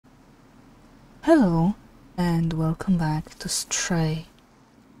Hello, and welcome back to Stray.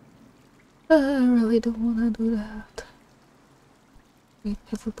 I really don't wanna do that. Wait,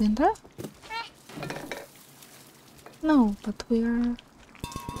 have we been there? No, but we are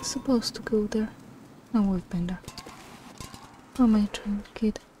supposed to go there. No, we've been there. How am I trying,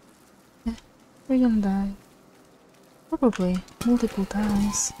 kid? Yeah, we're gonna die. Probably multiple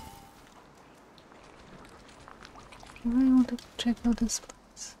times. I really want to check out this place.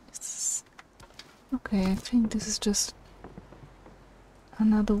 Okay, I think this is just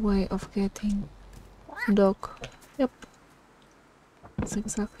another way of getting dog. Yep. That's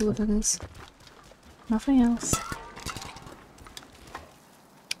exactly what it is. Nothing else.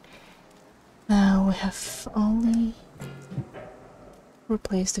 Now we have only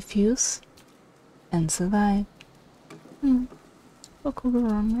replaced the fuse and survive. What could go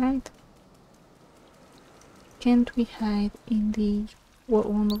wrong, right? Can't we hide in the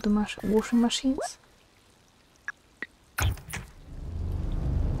one of the washing machines?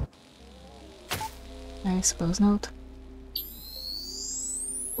 I suppose not.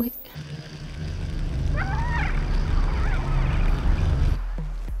 Wait.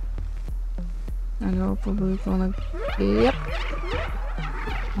 I know, probably gonna. Yep.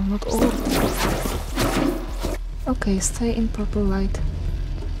 I'm not all. Okay, stay in purple light.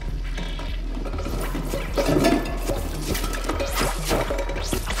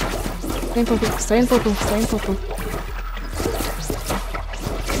 Stay in purple, stay in purple, stay in purple.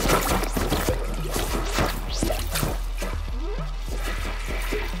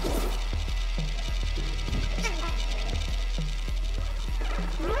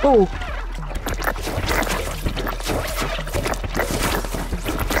 Oh!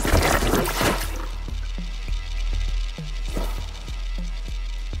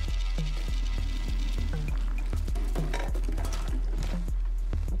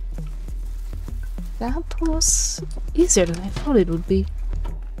 That was easier than I thought it would be.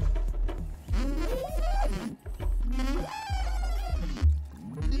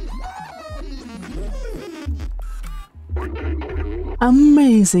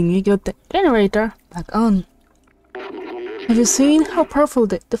 Amazing, you got the generator back on. Have you seen how powerful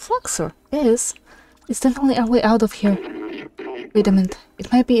the fluxor is? It's definitely our way out of here. Wait a minute,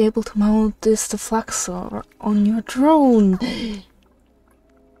 it might be able to mount this defluxor on your drone.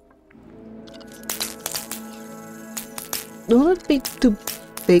 Don't it be too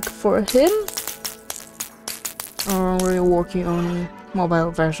big for him? Or are we working on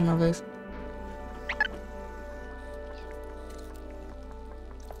mobile version of this?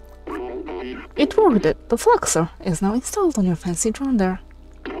 It worked! The fluxor is now installed on your fancy drone there.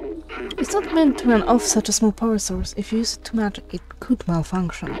 It's not meant to run off such a small power source. If you use it too much, it could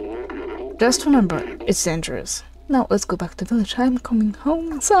malfunction. Just remember, it's dangerous. Now let's go back to the village. I'm coming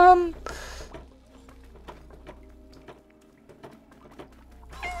home, son!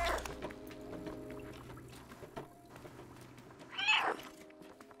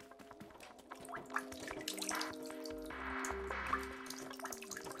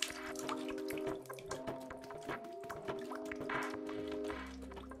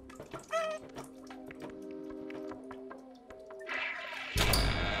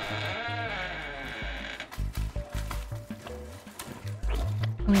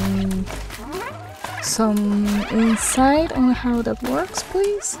 Some insight on how that works,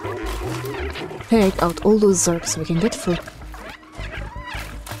 please? Take out all those zergs so we can get through.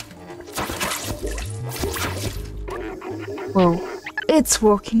 Whoa, it's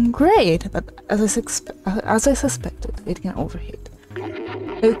working great, but as I suspected, it can overheat.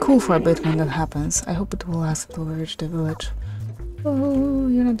 It's cool for a bit when that happens. I hope it will last until we reach the village. Oh,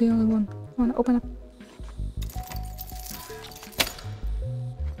 you're not the only one. Come on, open up.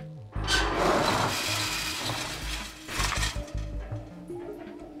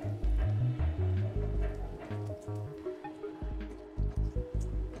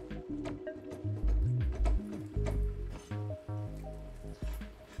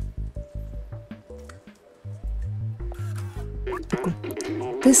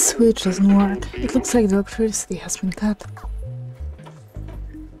 This switch doesn't work. It looks like the electricity has been cut.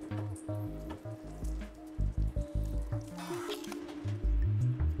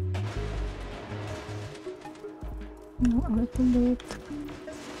 No, I can do it.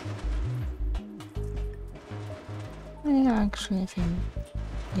 Yeah, actually, I think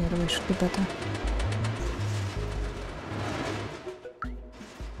the other way should be better.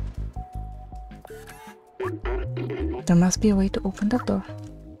 There must be a way to open that door.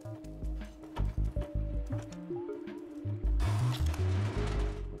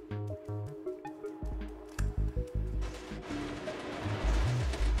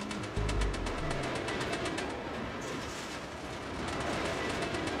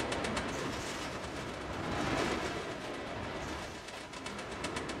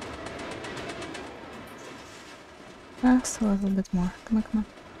 Just a little bit more. Come on, come on.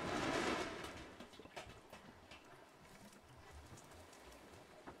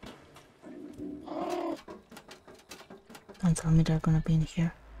 Don't tell me they're gonna be in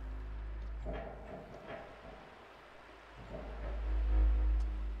here.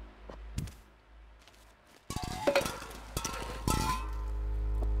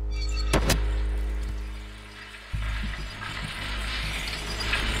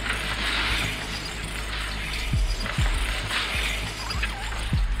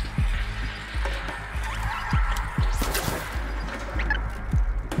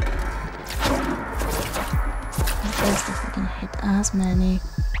 As many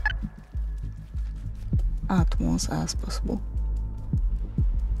at once as possible.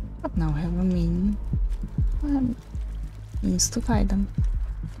 But now I have a means to fight them.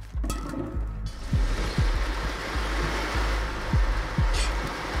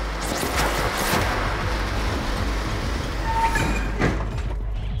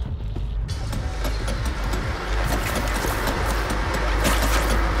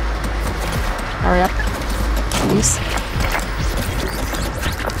 Hurry up, please.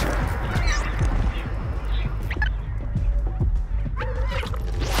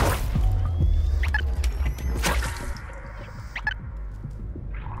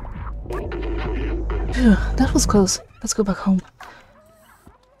 Phew, that was close. Let's go back home.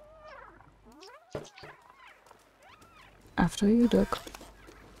 After you, Duck.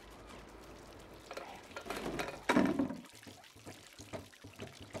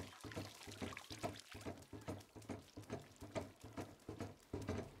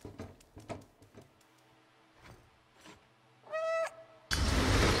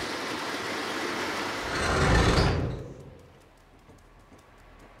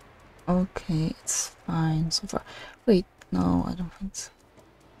 Okay, it's fine so far. Wait, no, I don't think so.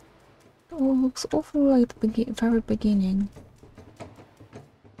 It all looks awful like the very beginning.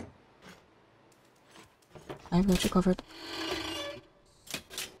 I've got you covered.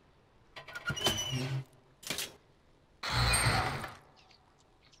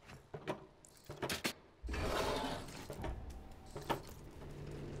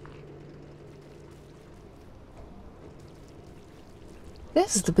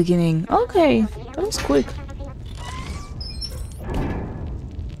 This is the beginning. Okay, that was quick.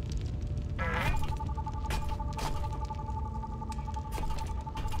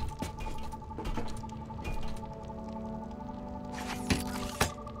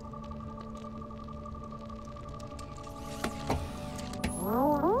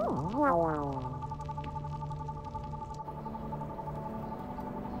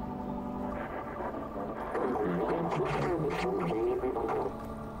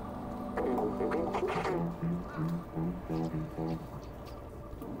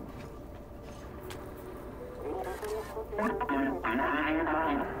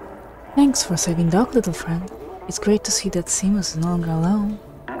 Thanks for saving Doc, little friend. It's great to see that Seamus is no longer alone.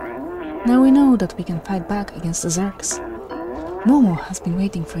 Now we know that we can fight back against the Zergs. Momo has been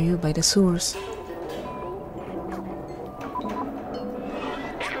waiting for you by the sewers.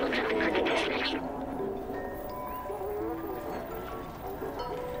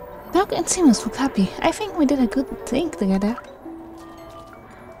 Doc and Seamus look happy. I think we did a good thing together.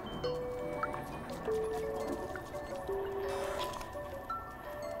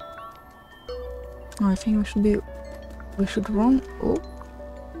 Oh, I think we should roam. Oh,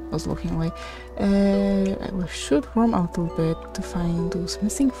 I was looking away. We should roam out a bit to find those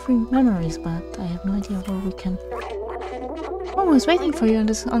missing free memories, but I have no idea where we can. Momo is waiting for you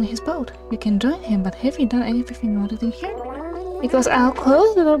on his boat. You can join him, but have you done anything about it in here? Because I'll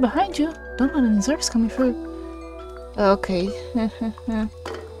close the door behind you. Don't let any Zergs coming through. Okay.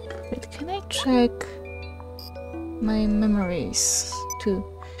 Wait, can I check my memories too?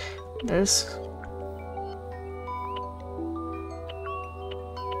 There's.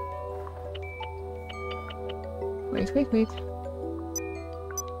 Wait.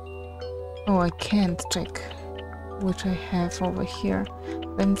 Oh, I can't check which I have over here.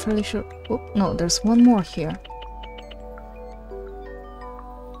 I'm fairly sure. Oh, no, there's one more here.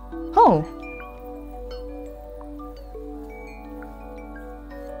 Oh!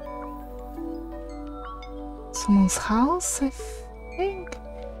 Someone's house, I think?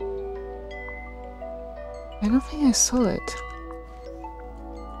 I don't think I saw it.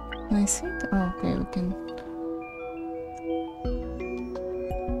 Can I see it? Oh, okay, we can.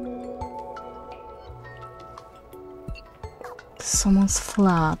 Someone's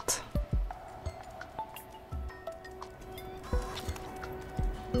flat.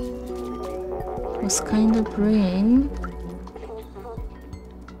 It was kind of green.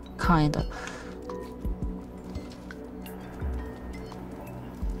 Kinda.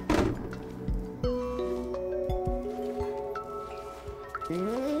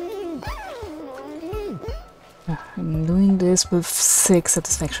 I'm doing this with 6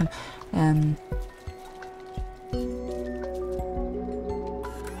 satisfaction, and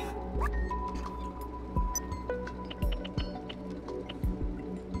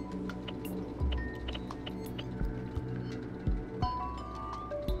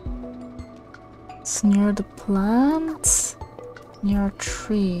it's near the plants, near a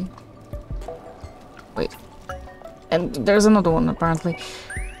tree. Wait, and there's another one apparently.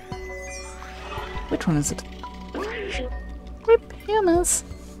 Which one is it? Rip humans.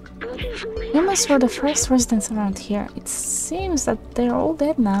 Humans were the first residents around here. It seems that they're all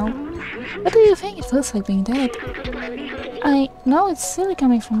dead now. What do you think it feels like being dead? I know it's silly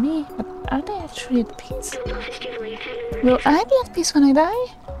coming from me, but are they actually at peace? Will I be at peace when I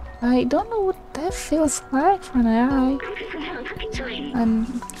die? I don't know what death feels like when I die.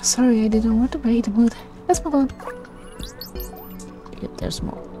 I'm sorry, I didn't want to break the mood. Let's move on. Yeah, there's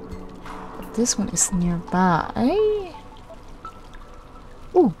more. But this one is nearby.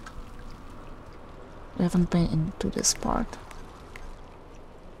 Ooh. We haven't been into this part.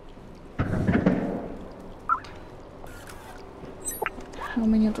 How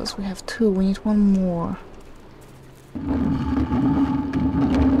many of those? We have 2. We need 1 more.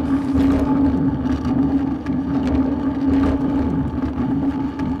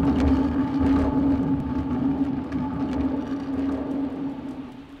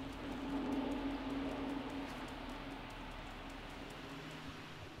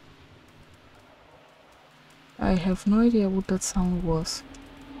 I have no idea what that sound was.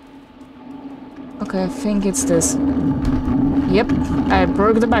 Okay, I think it's this. Yep, I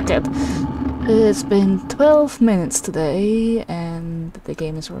broke the bucket. It's been 12 minutes today and the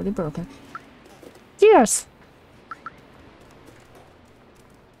game is already broken. Cheers!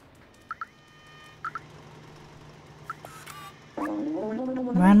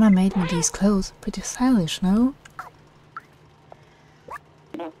 Grandma made me these clothes. Pretty stylish, no?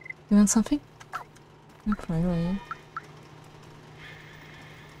 You want something? Not really.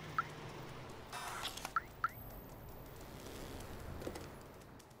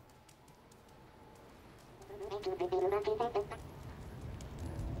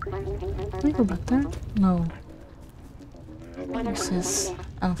 Can we go back there? No. This is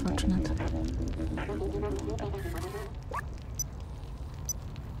unfortunate.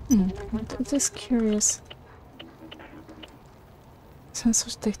 It is curious.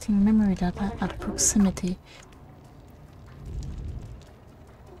 Sensors detecting memory data at proximity.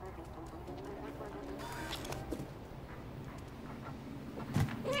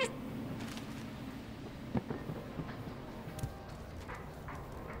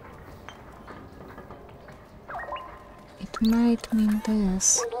 It might mean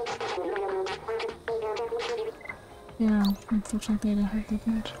this. Yeah, unfortunately I don't have that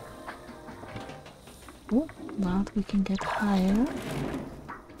much. Oh, but we can get higher.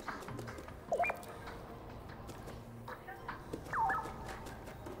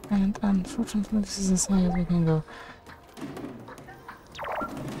 And unfortunately this is as high as we can go.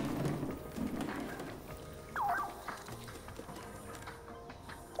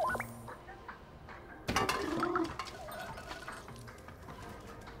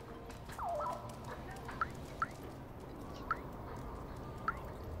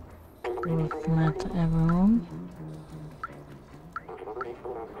 Looking at everyone.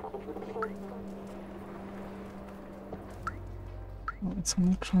 Oh, it's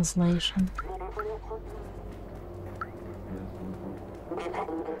only translation.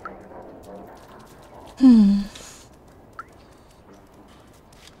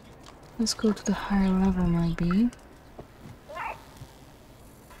 Let's go to the higher level, maybe.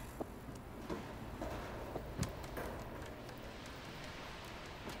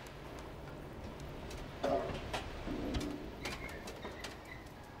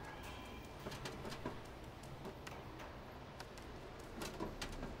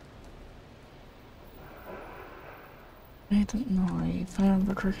 I don't know, if I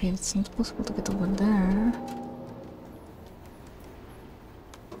remember correctly, it's not possible to get over there.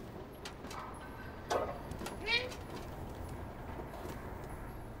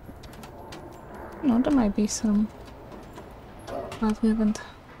 No, there might be some, but we haven't.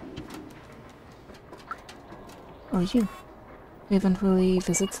 Or you. We haven't really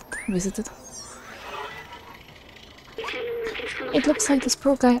visited. It looks like this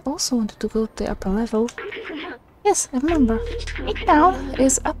poor guy also wanted to go to the upper level. Yes, I remember. It now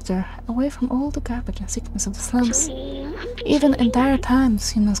is up there, away from all the garbage and sickness of the slums. Even in dire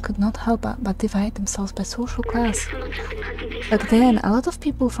times, humans could not help but divide themselves by social class. Back then, a lot of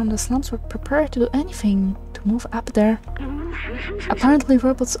people from the slums were prepared to do anything to move up there. Apparently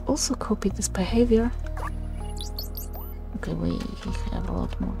robots also copy this behavior. Okay, we have a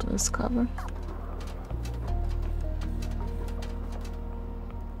lot more to discover.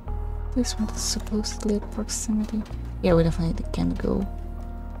 This one is supposedly at proximity. Yeah, we definitely can't go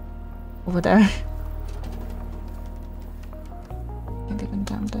over there. Can't even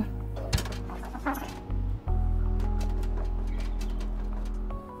down there.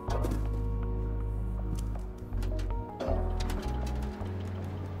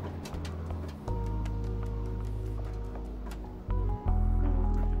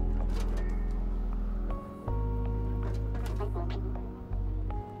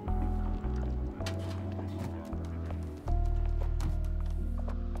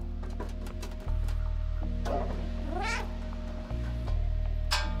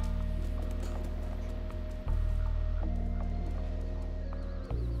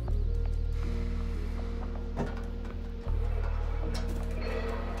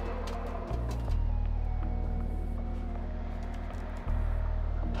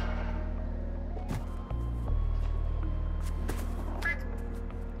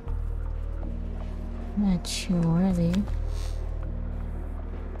 Not sure really.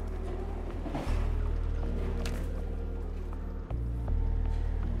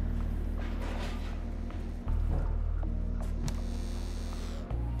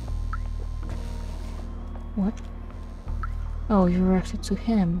 What? Oh, you reacted to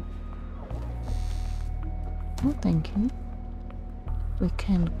him. Oh, thank you. We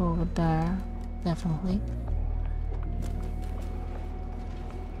can't go over there, definitely.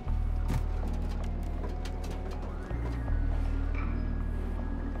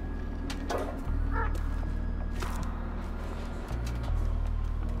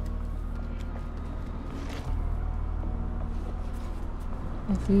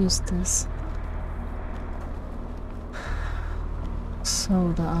 I've used this.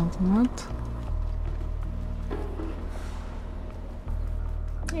 So the automat.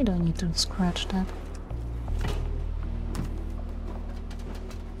 You don't need to scratch that.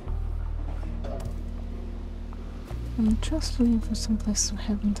 I'm just looking for some place I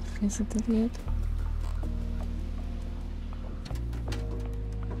haven't visited yet.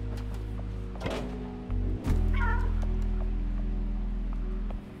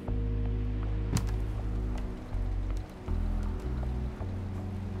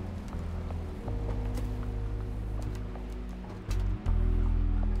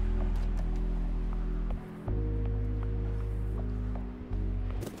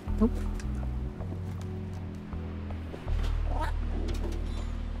 Nope.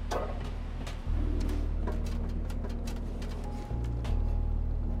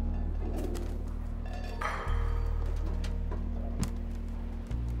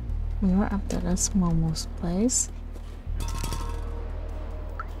 We were up there, that's Momo's place.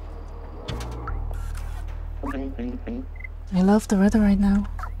 I love the weather right now.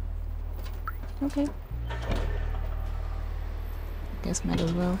 Okay. Guess might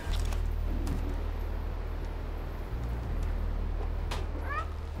as well.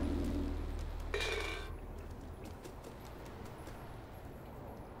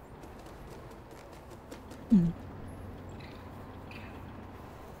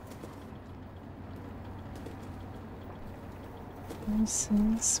 This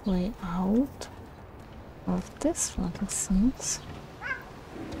is way out of this one, it seems.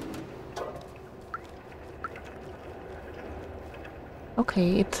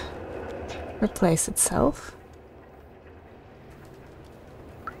 Okay, it replaced itself.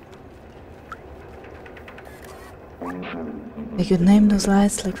 We could name those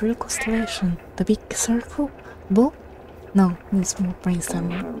lights like real constellation. The big circle? Bull? No, needs more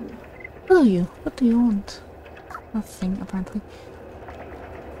brainstorming. Who are you? What do you want? Nothing, apparently.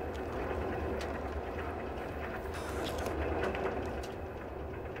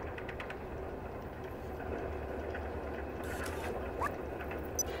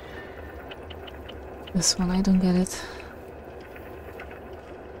 This one, I don't get it.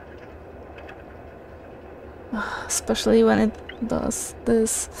 Especially when it does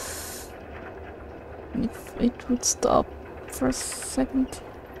this. If it would stop for a second.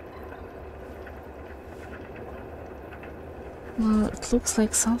 Well, it looks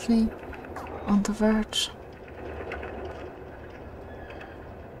like something on the verge.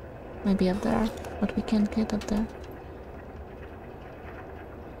 Maybe up there, but we can't get up there.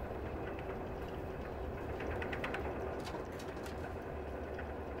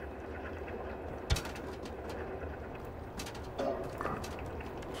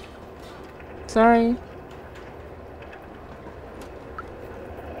 Sorry.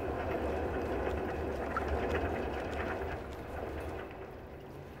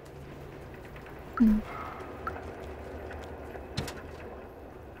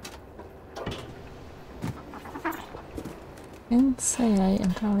 Can't say I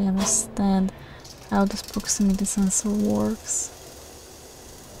entirely understand how this proximity sensor works.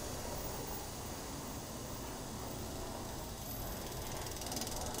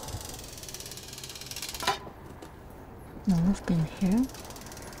 No, I've been here.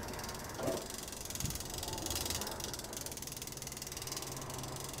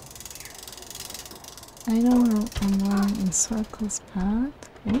 I know I'm running in circles, but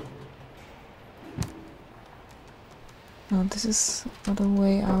okay. No, this is not a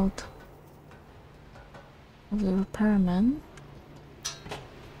way out of the repairman.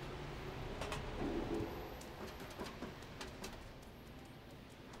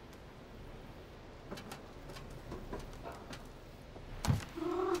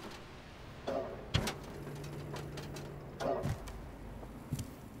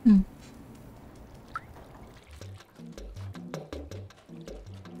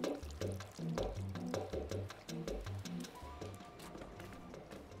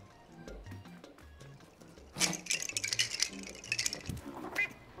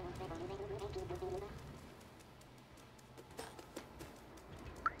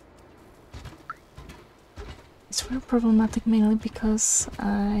 It's very problematic mainly because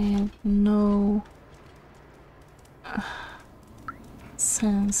I have no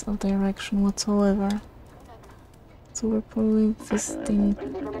sense of direction whatsoever. So we're probably visiting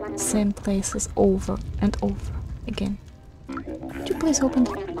the same places over and over again. Could you please open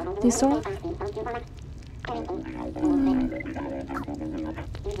this door?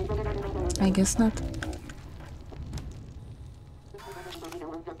 I guess not.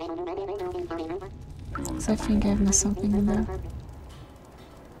 So I think I've missed something in there.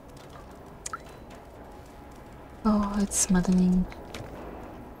 Oh, it's maddening.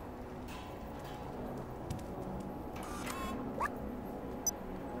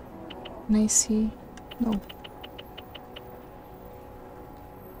 Can I see? No.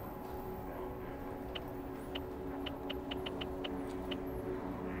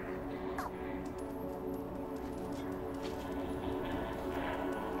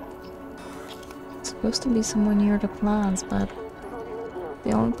 Supposed to be somewhere near the plants, but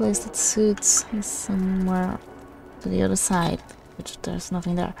the only place that suits is somewhere to the other side, which there's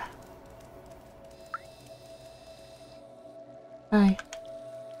nothing there. Bye.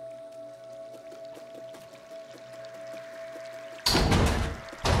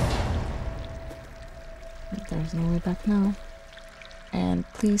 There's no way back now. And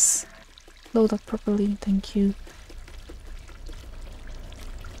please load up properly, thank you.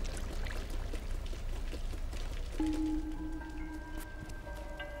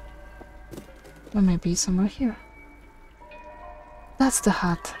 Or maybe somewhere here. That's the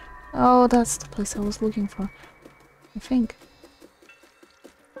hut. Oh, that's the place I was looking for. I think.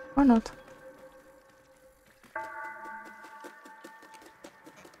 Or not.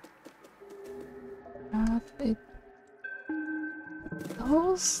 But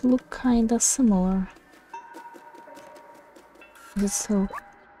those look kinda similar. Is it still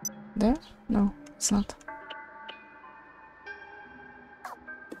there? No, it's not.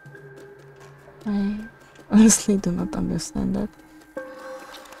 I honestly do not understand that.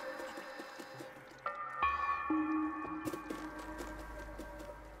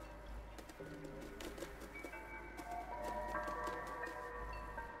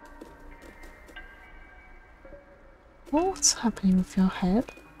 What's happening with your head?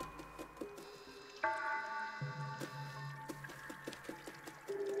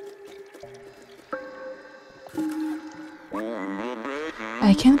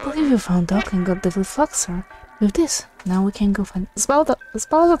 I can't believe you found Doc and got the refluxer. With this, now we can go find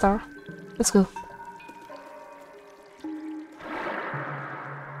Spaldatar. Let's go.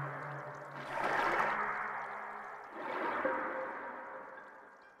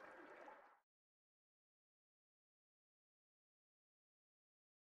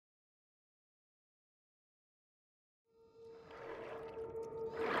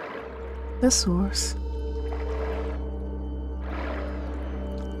 The source.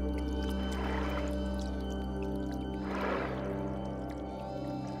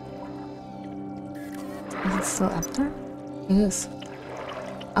 Is it still up there? It is.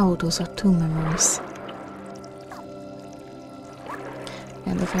 Oh, those are two memories.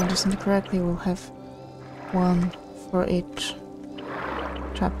 And if I understand correctly, we'll have one for each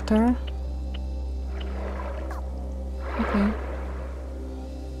chapter. Okay.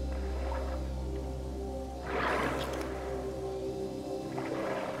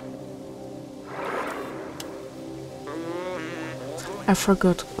 I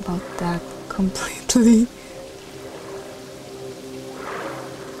forgot about that completely.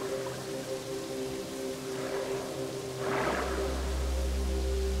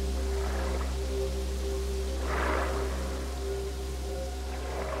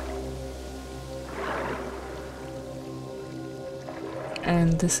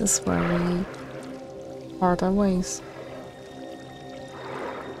 And this is where we part our ways.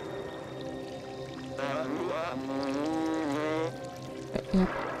 Yep,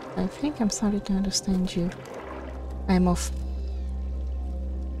 I think I'm starting to understand you. I'm off.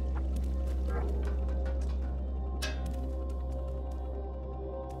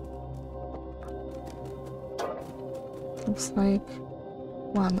 Looks like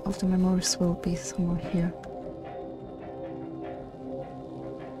one of the memories will be somewhere here.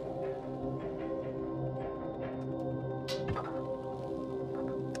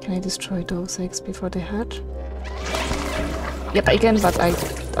 Can I destroy those eggs before they hatch? Yep, I can, but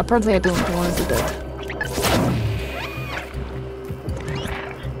apparently I don't want to do that.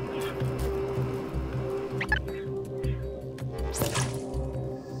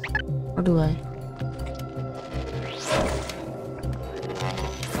 Or do I?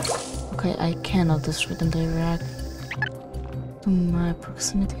 Okay, I cannot destroy them, they react to my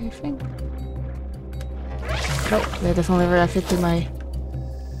proximity, I think. No, they definitely reacted to my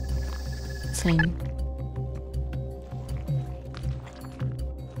thing.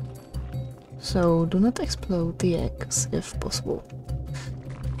 So do not explode the eggs if possible.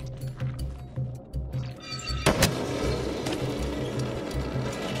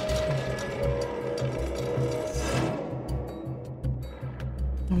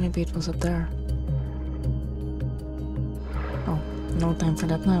 Or maybe it was up there. Oh, no time for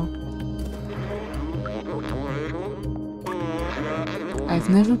that now. I've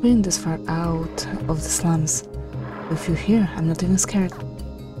never been this far out of the slums. With you here, I'm not even scared.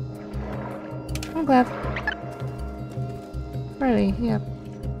 I'm glad. Really, yeah.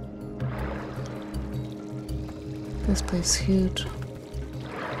 This place is huge.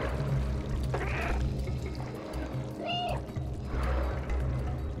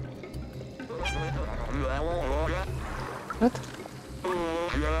 What?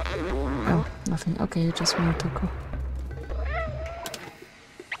 Oh, nothing. Okay, you just want to go.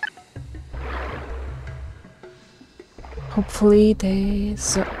 Hopefully the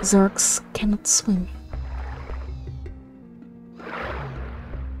Zergs cannot swim.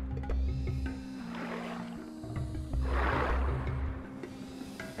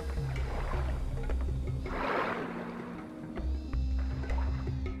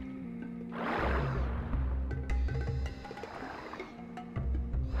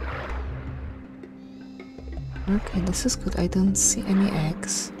 Okay, this is good. I don't see any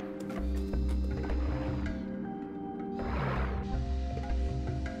eggs.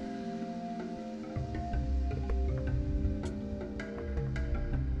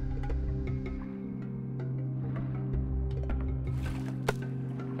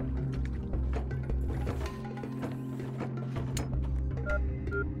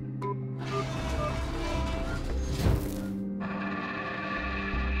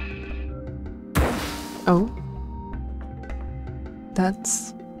 Oh.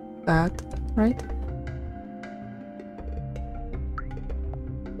 That's that, right?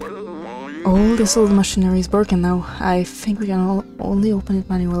 All this old machinery is broken now. I think we can only open it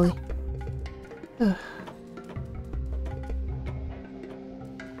manually. Ugh.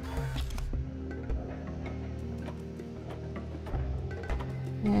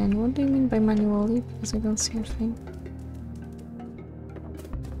 And what do you mean by manually? Because I don't see anything.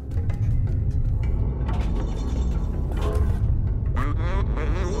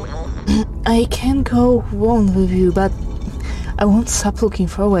 I can go on with you, but I won't stop looking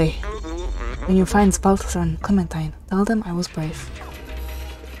for a way. When you find Balthazar and Clementine, tell them I was brave.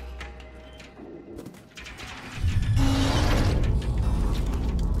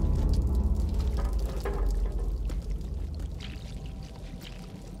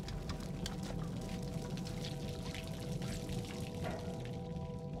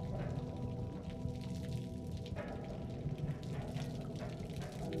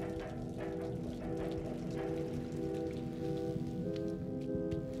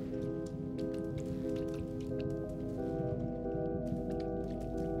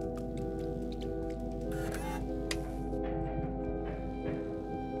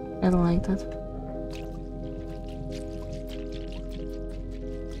 I don't like that.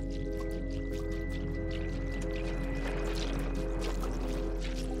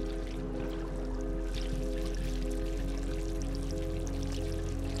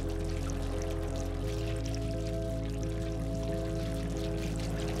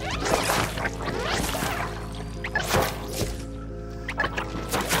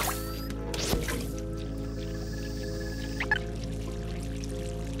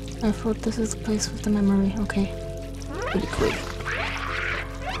 I thought this is the place with the memory. Okay. Pretty quick.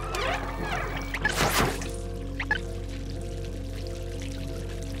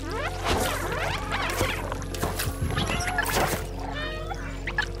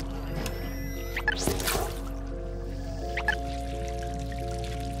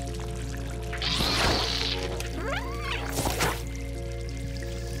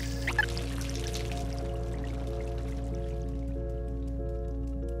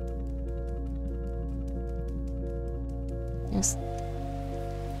 Yes,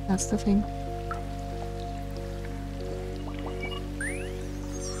 that's the thing.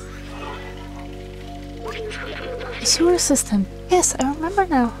 The sewer system. Yes, I remember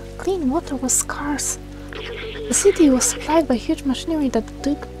now. Clean water was scarce. The city was supplied by huge machinery that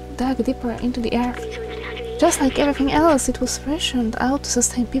dug deeper into the earth. Just like everything else, it was rationed out to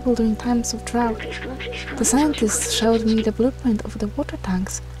sustain people during times of drought. The scientists showed me the blueprint of the water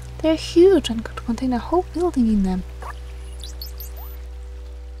tanks. They are huge and could contain a whole building in them.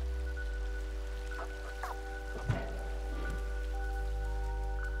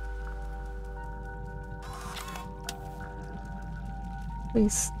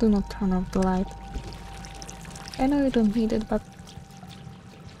 Please do not turn off the light. I know you don't need it, but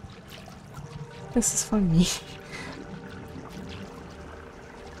this is for me.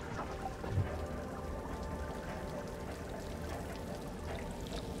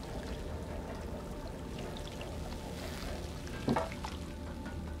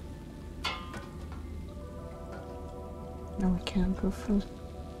 No, we can't go through.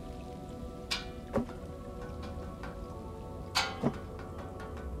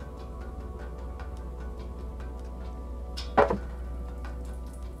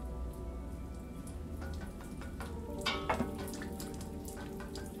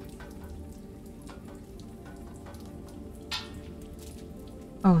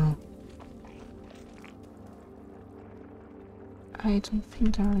 Oh no. I don't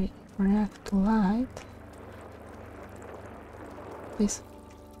think I react to light. Please,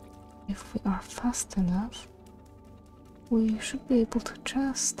 if we are fast enough, we should be able to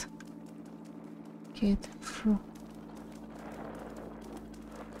just get through.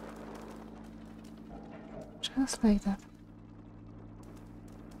 Just like that.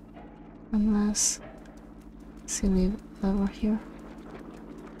 Unless silly lever here.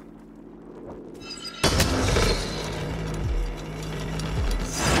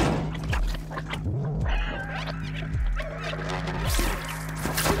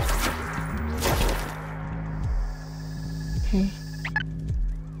 Okay.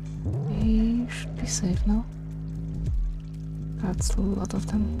 We should be safe now. That's a lot of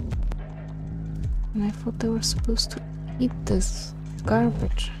them. And I thought they were supposed to eat this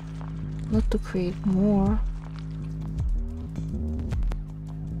garbage, not to create more.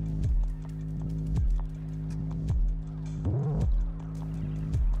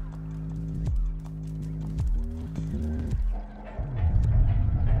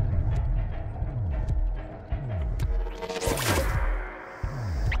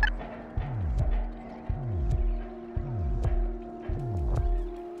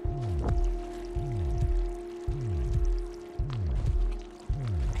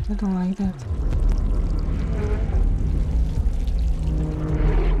 I don't like that.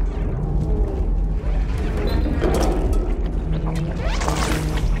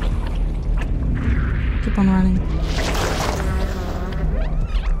 Keep on running.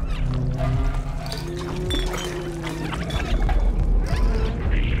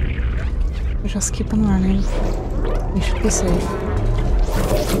 We just keep on running. We should be safe.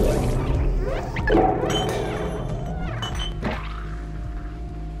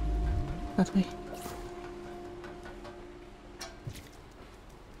 That way.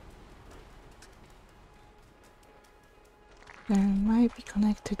 They might be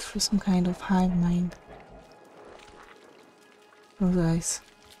connected through some kind of hive mind. Those guys.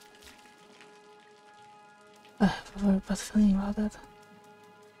 I have a very bad feeling about that.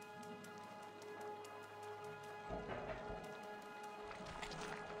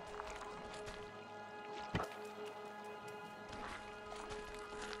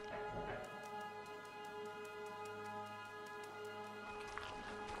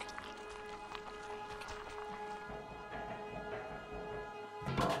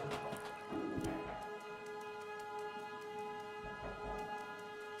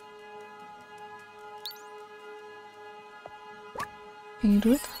 Can you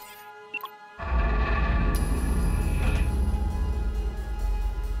do it?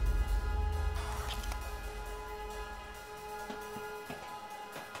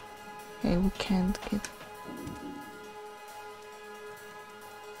 Okay, we can't get...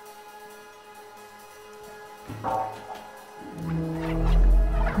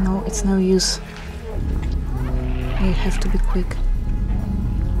 No, it's no use. You have to be quick.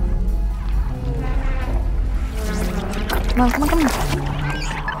 Come on, come on, come on!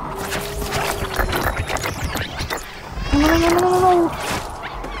 No, no, no, no, no, no!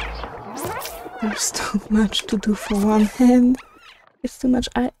 There's too much to do for one hand. It's too much.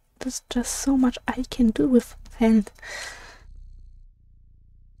 There's just so much I can do with hand.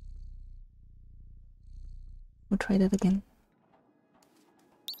 We'll try that again.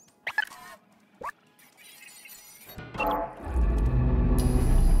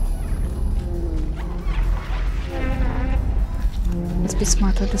 Let's be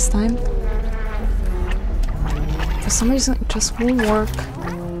smarter this time. For some reason it just won't work.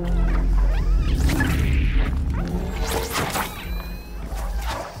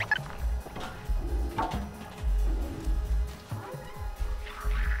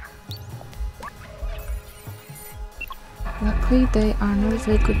 Luckily they are not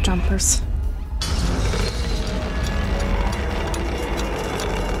very good jumpers.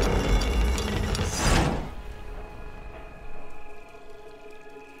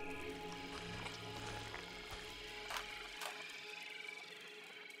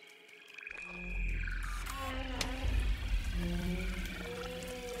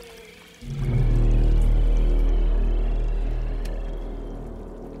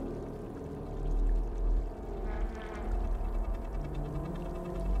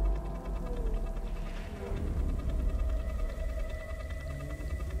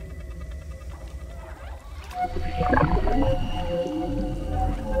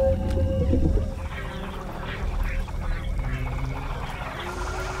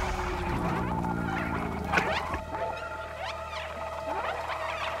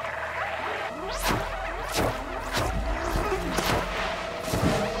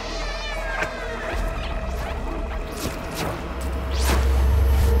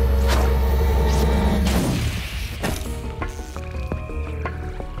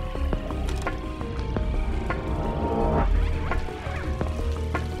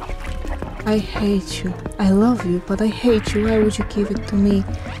 I hate you. I love you, but I hate you. Why would you give it to me?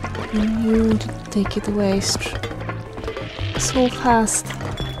 You would take it away so fast.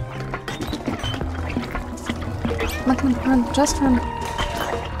 Come on, run. Just run.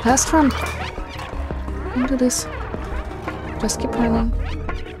 Just run. Don't do this. Just keep running.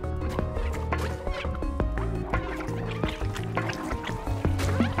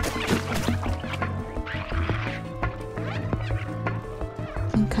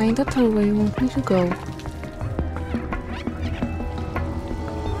 Kinda tell where you want me to go.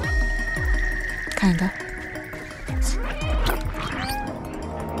 Kinda.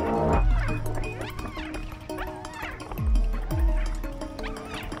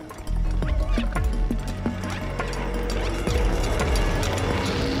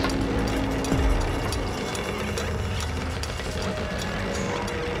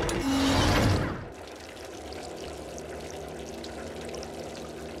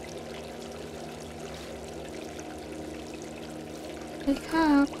 Wake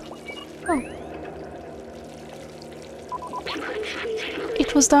up. Oh.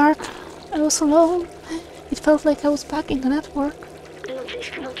 It was dark. I was alone. It felt like I was back in the network.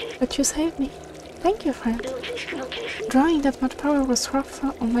 But you saved me. Thank you, friend. Drawing that much power was rough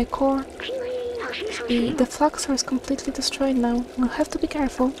on my core. The fluxor is completely destroyed now. We'll have to be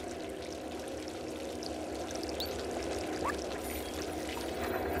careful.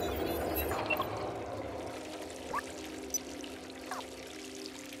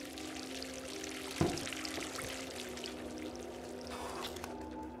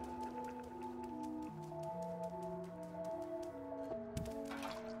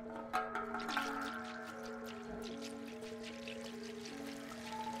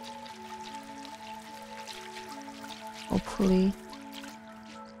 Hopefully,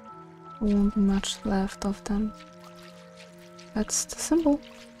 there won't be much left of them. That's the symbol.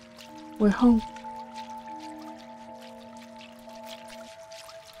 We're home.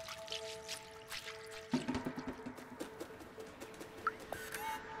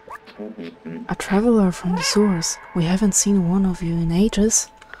 A traveler from the sewers. We haven't seen one of you in ages.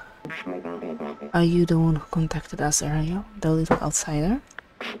 Are you the one who contacted us earlier, the little outsider?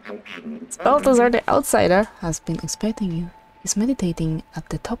 Balthazar the outsider has been expecting you. He's meditating at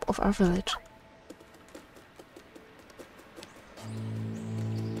the top of our village.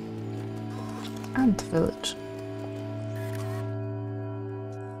 Ant village.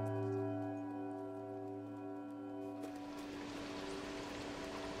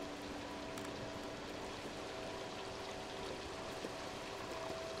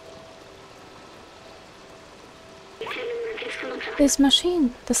 This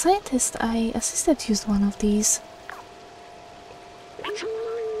machine, the scientist I assisted used one of these.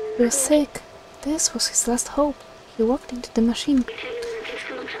 He was sick. This was his last hope. He walked into the machine.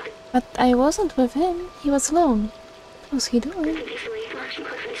 But I wasn't with him. He was alone. What was he doing?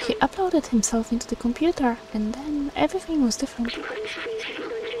 He uploaded himself into the computer, and then everything was different.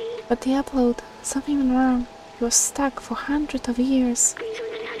 But the upload, something went wrong. He was stuck for hundreds of years.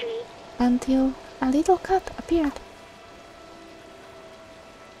 Until a little cat appeared.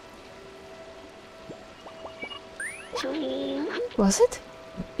 Was it?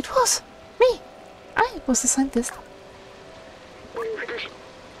 It was! Me! I was the scientist.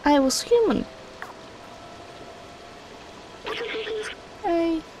 I was human.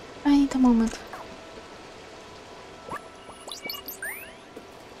 I need a moment.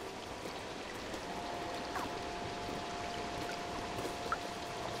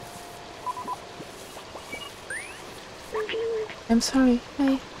 I'm sorry,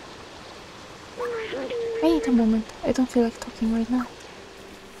 I need a moment. I don't feel like talking right now.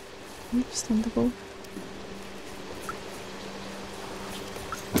 Understandable.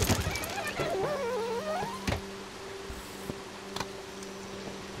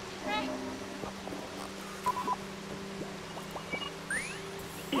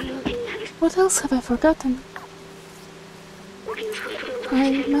 What else have I forgotten?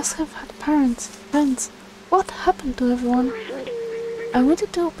 I must have had parents, friends. What happened to everyone? I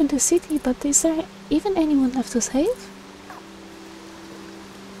wanted to open the city, but is there even anyone left to save?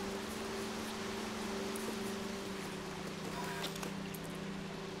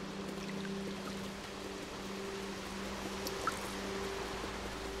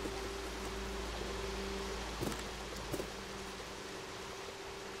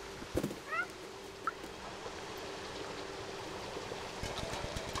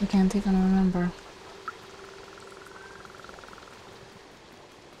 I can't even remember.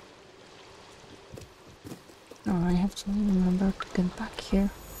 Oh, I have to remember to get back here.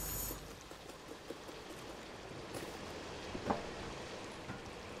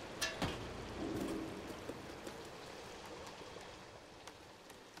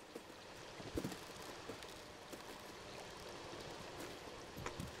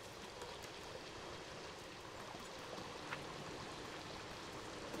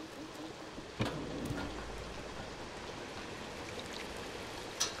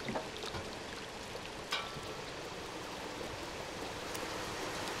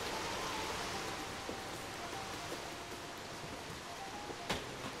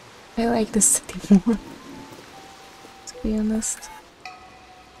 I like this city more, to be honest.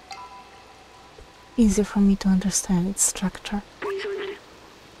 Easier for me to understand its structure.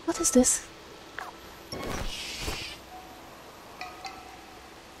 What is this?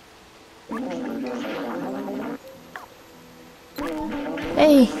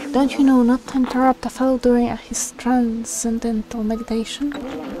 Hey, don't you know not to interrupt a fellow during his transcendental meditation?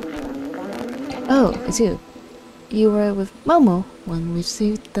 Oh, it's you. You were with Momo when we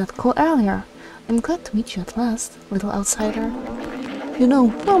received that call earlier. I'm glad to meet you at last, little outsider. You know,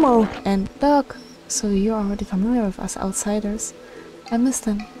 Momo and Doc, so you're already familiar with us outsiders. I miss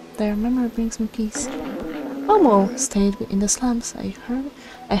them. Their memory brings me peace. Momo stayed in the slums.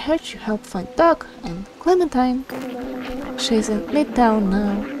 I heard you helped find Doc and Clementine. She's in Midtown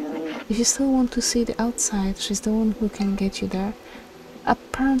now. If you still want to see the outside, she's the one who can get you there.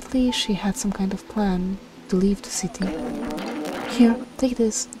 Apparently, she had some kind of plan to leave the city. Here, take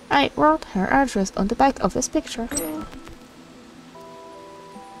this. I wrote her address on the back of this picture.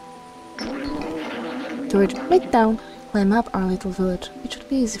 To reach Midtown, climb up our little village. It should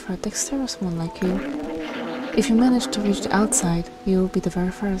be easy for a dexterous one like you. If you manage to reach the outside, you'll be the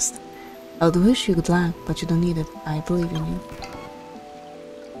very first. I would wish you good luck, but you don't need it. I believe in you.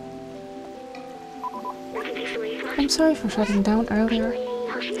 I'm sorry for shutting down earlier.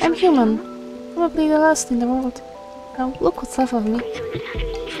 I'm human. Probably the last in the world. Now look what's left of me.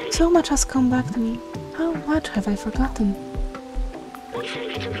 So much has come back to me. How much have I forgotten?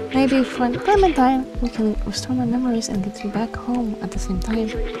 Maybe if we find Clementine, we can restore my memories and get you back home at the same time.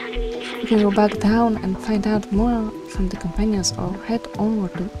 We can go back down and find out more from the companions or head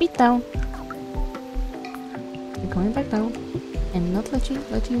onward to Midtown. We're going back down. I'm not let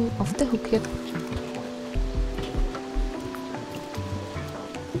you off the hook yet.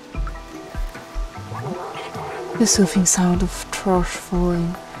 The soothing sound of trough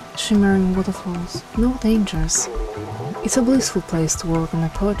falling, shimmering waterfalls, no dangers. It's a blissful place to work on my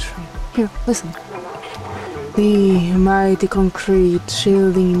poetry. Here, listen. The mighty concrete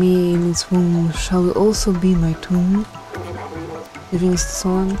shielding me in its womb shall also be my tomb. Living is the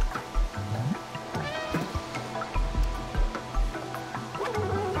song.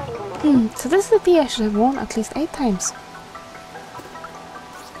 Statistically, I should have won at least 8 times.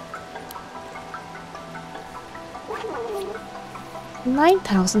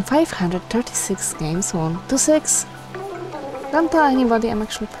 $9,536 games won to 6. Don't tell anybody I'm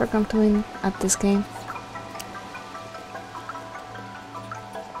actually programmed to win at this game.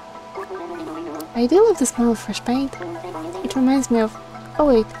 I do love the smell of fresh paint. It reminds me of... Oh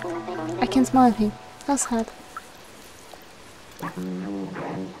wait, I can't smell anything. How sad.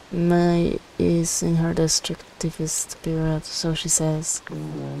 May is in her destructivist period, so she says.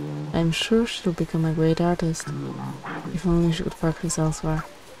 I'm sure she'll become a great artist. If only she could practice elsewhere.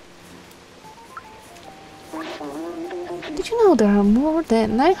 Did you know there are more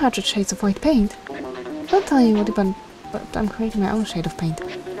than 900 shades of white paint? Don't tell anybody, but I'm creating my own shade of paint.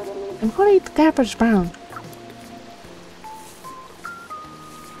 I'm calling it garbage brown.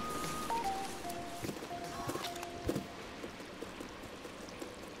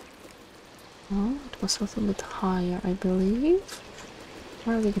 Oh, it was a little bit higher, I believe.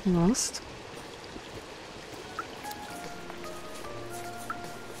 Where are we getting lost?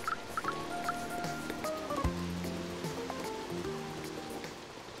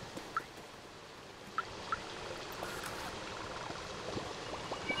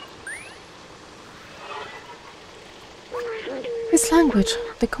 This language,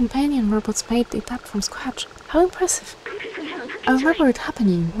 the companion robots made it up from scratch. How impressive! I remember it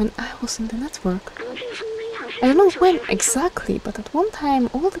happening when I was in the network. I don't know when exactly, but at one time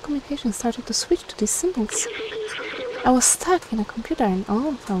all the communication started to switch to these symbols. I was stuck in a computer and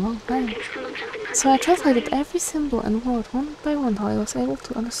alone for a long time. So I translated every symbol and word one by one until I was able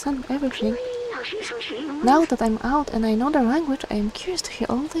to understand everything. Now that I'm out and I know their language, I am curious to hear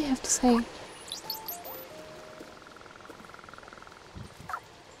all they have to say.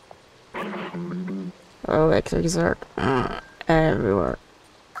 Electric Zerg everywhere.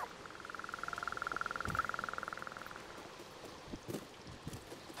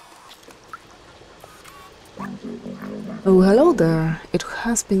 Oh, hello there. It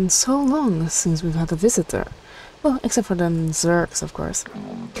has been so long since we've had a visitor. Well, except for them Zergs, of course.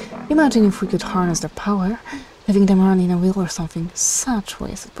 Imagine if we could harness their power, having them run in a wheel or something. Such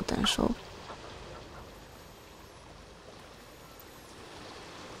wasted potential.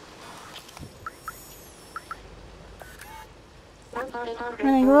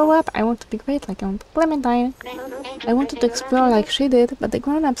 When I grow up, I want to be great like Aunt Clementine. I wanted to explore like she did, but the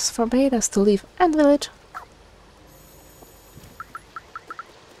grown-ups forbade us to leave Ant Village.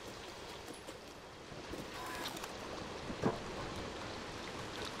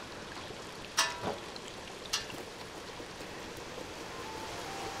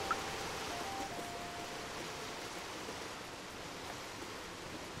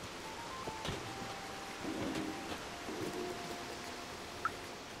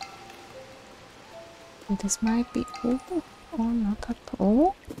 This might be all or not at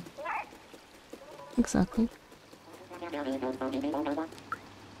all. Exactly.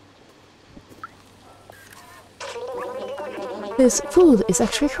 This food is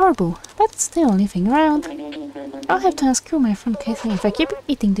actually horrible. That's the only thing around. I'll have to unscrew my front casing if I keep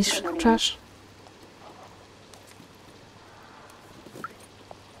eating this trash.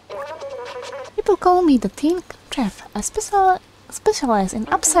 People call me the teen chef. I specialize in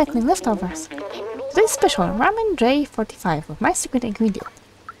upcycling leftovers. This special ramen J45 with my secret ingredient.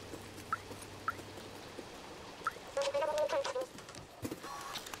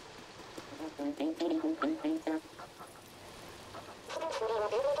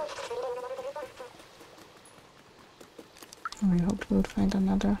 I hope we would find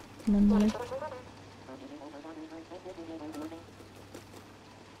another memory.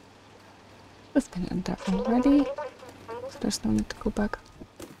 We've been in there already, so there's no need to go back.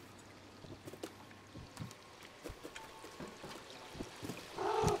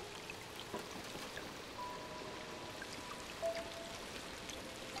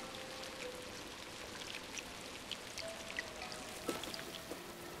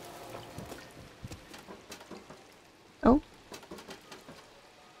 Oh,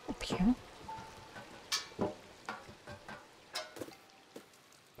 up here.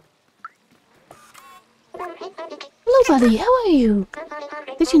 Hello, buddy. How are you?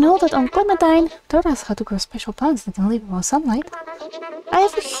 Did you know that on Clementine taught us how to grow special plants that can live without sunlight? I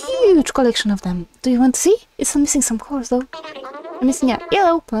have a huge collection of them. Do you want to see? It's missing some colors though. I'm missing a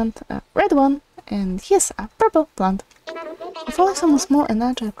yellow plant, a red one, and yes, a purple plant. If only someone small and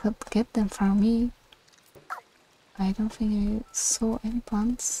agile could get them for me. I don't think I saw any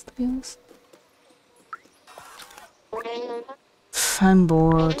plants, to be honest. I'm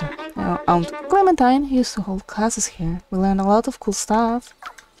bored. Aunt Clementine used to hold classes here. We learned a lot of cool stuff.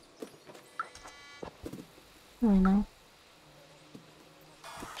 right now.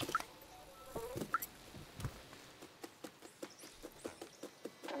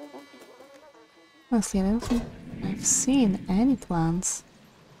 Honestly, I don't think I've seen any plants,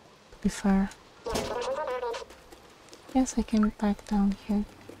 to be fair. Yes, I can back down here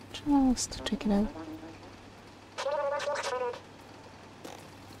just to check it out.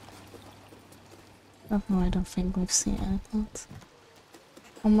 Oh no, I don't think we've seen any plants.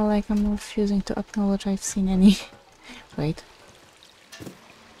 I'm refusing to acknowledge I've seen any. Wait.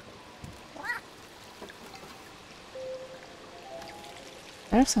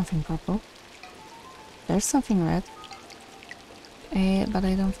 There's something purple. There's something red. But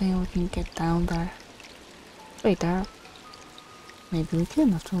I don't think we can get down there. Wait, there. Maybe we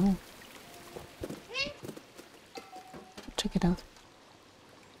can after all. Check it out.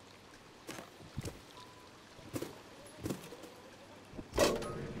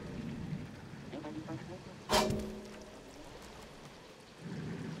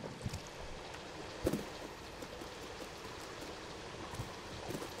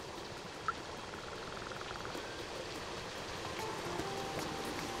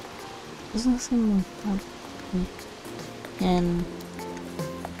 Doesn't seem like that we can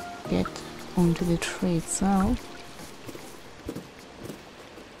get onto the tree itself.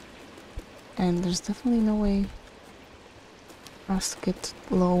 And there's definitely no way for us to get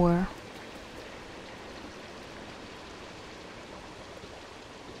lower.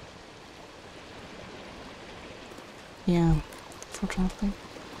 Yeah, fortunately.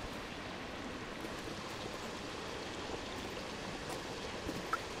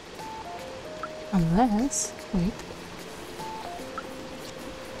 Unless... wait.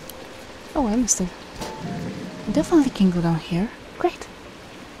 Oh, I missed it. We definitely can go down here. Great.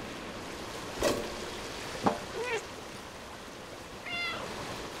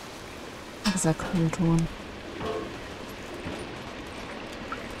 Exactly the one.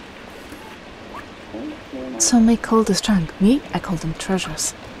 Some may call this junk. Me, I call them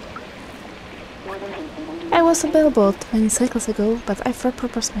treasures. I was a bellboat many cycles ago, but I've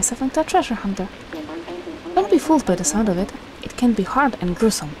repurposed myself into a treasure hunter. Don't be fooled by the sound of it. It can be hard and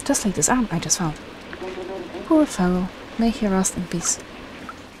gruesome, just like this arm I just found. Poor fellow. May he rest in peace.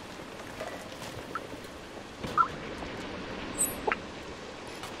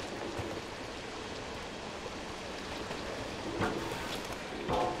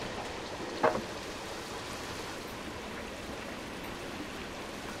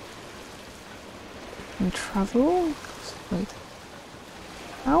 We travel? Wait.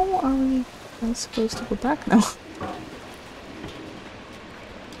 How are we supposed to go back now?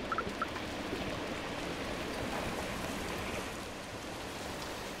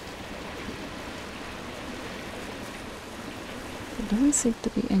 There doesn't seem to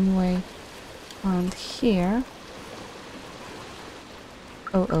be any way around here.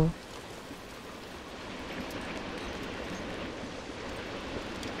 Oh.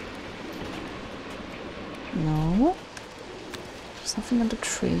 No. There's nothing on the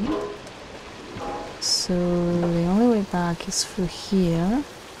tree. So the only way back is through here.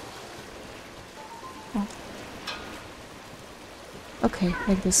 Oh. Okay,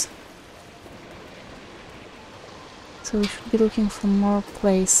 like this. So we should be looking for more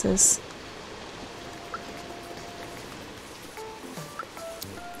places.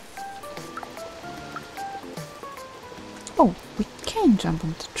 Oh, we can jump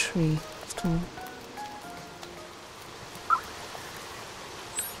on the tree after all.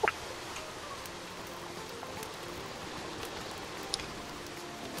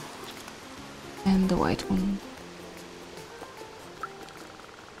 And the white one.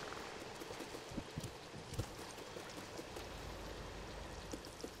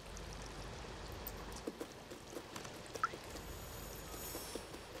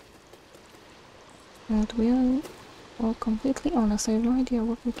 And to be well, completely honest, I have no idea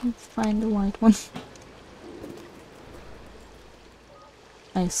where we can find the white one.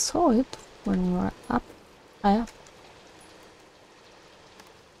 I saw it when we were up high up.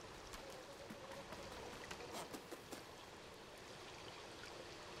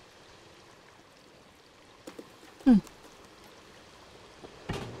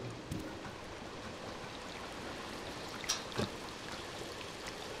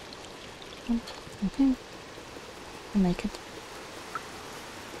 Okay, I'll make it.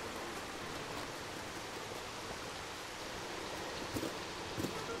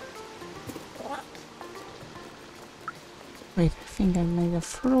 Wait, I think I made a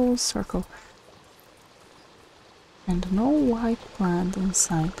full circle. And no white plant in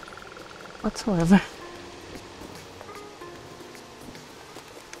sight whatsoever.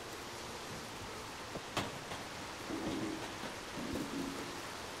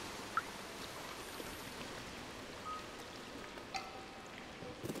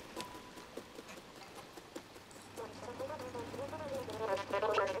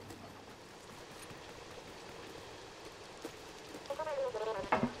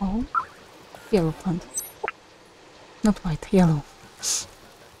 Yellow plant. Not white, yellow.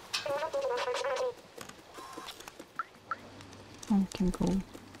 I can go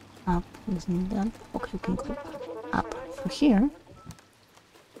up using that. Okay, we can go up through here.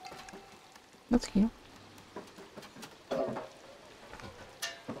 Not here.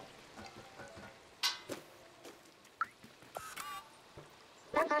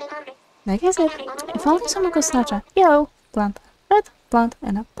 Like I said, if only someone could snatch a yellow plant, red plant,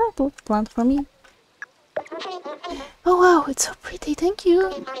 and a purple plant for me. Oh wow, it's so pretty, thank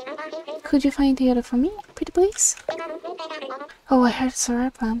you! Could you find the other for me, pretty please? Oh, I heard it's a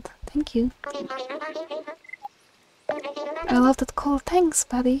rare plant, thank you. I love that color, thanks,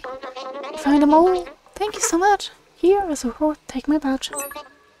 buddy. You found them all? Thank you so much! Here, as a reward, take my badge.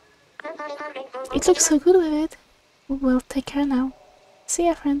 It looks so good with it. Well, take care now. See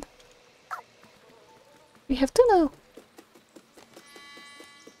ya, friend. We have to know.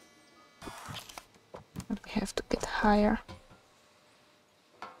 But we have to get higher.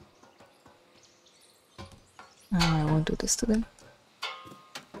 No, I won't do this to them.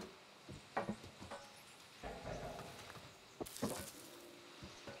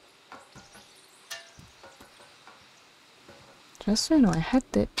 Just so you know, I had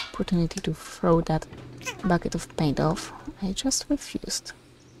the opportunity to throw that bucket of paint off. I just refused.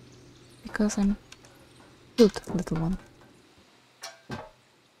 Because I'm good, little one.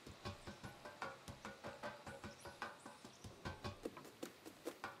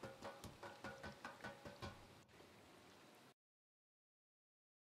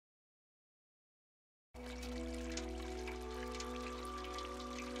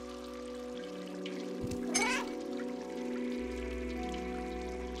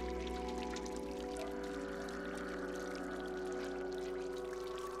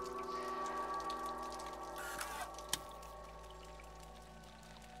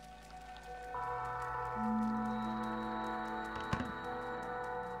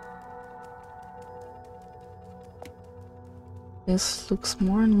 This looks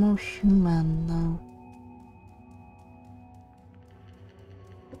more and more human now.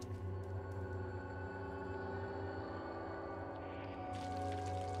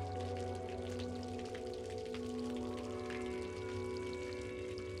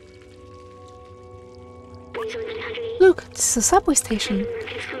 Look, this is a subway station.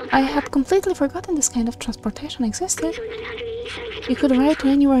 I had completely forgotten this kind of transportation existed. You could ride to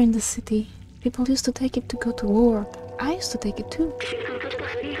anywhere in the city. People used to take it to go to work. I used to take it too.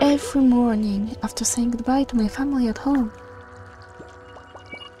 Every morning, after saying goodbye to my family at home.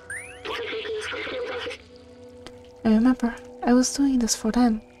 I remember, I was doing this for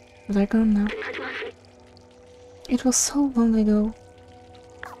them, but they're gone now. It was so long ago.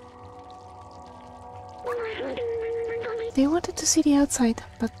 They wanted to see the outside,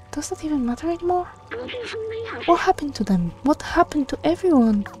 but does that even matter anymore? What happened to them? What happened to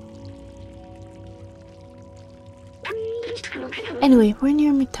everyone? Anyway, we're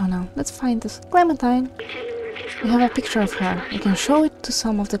near Midtown now. Let's find this Clementine. We have a picture of her. We can show it to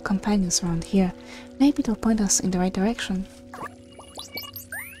some of the companions around here. Maybe they'll point us in the right direction.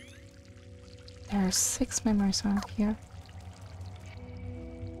 There are 6 memories around here.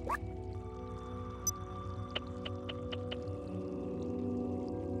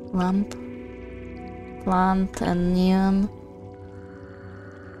 Lamp, plant and neon,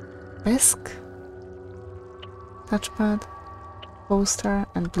 desk, touchpad, poster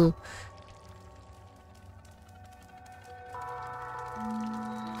and blue.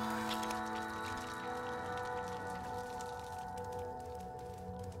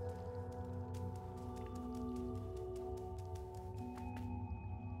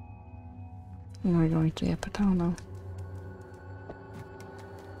 And we're going to the upper town now.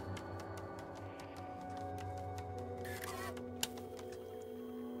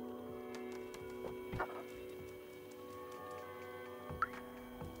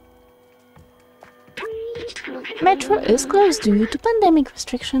 Metro is closed due to pandemic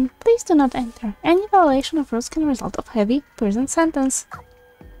restriction. Please do not enter. Any violation of rules can result of heavy prison sentence.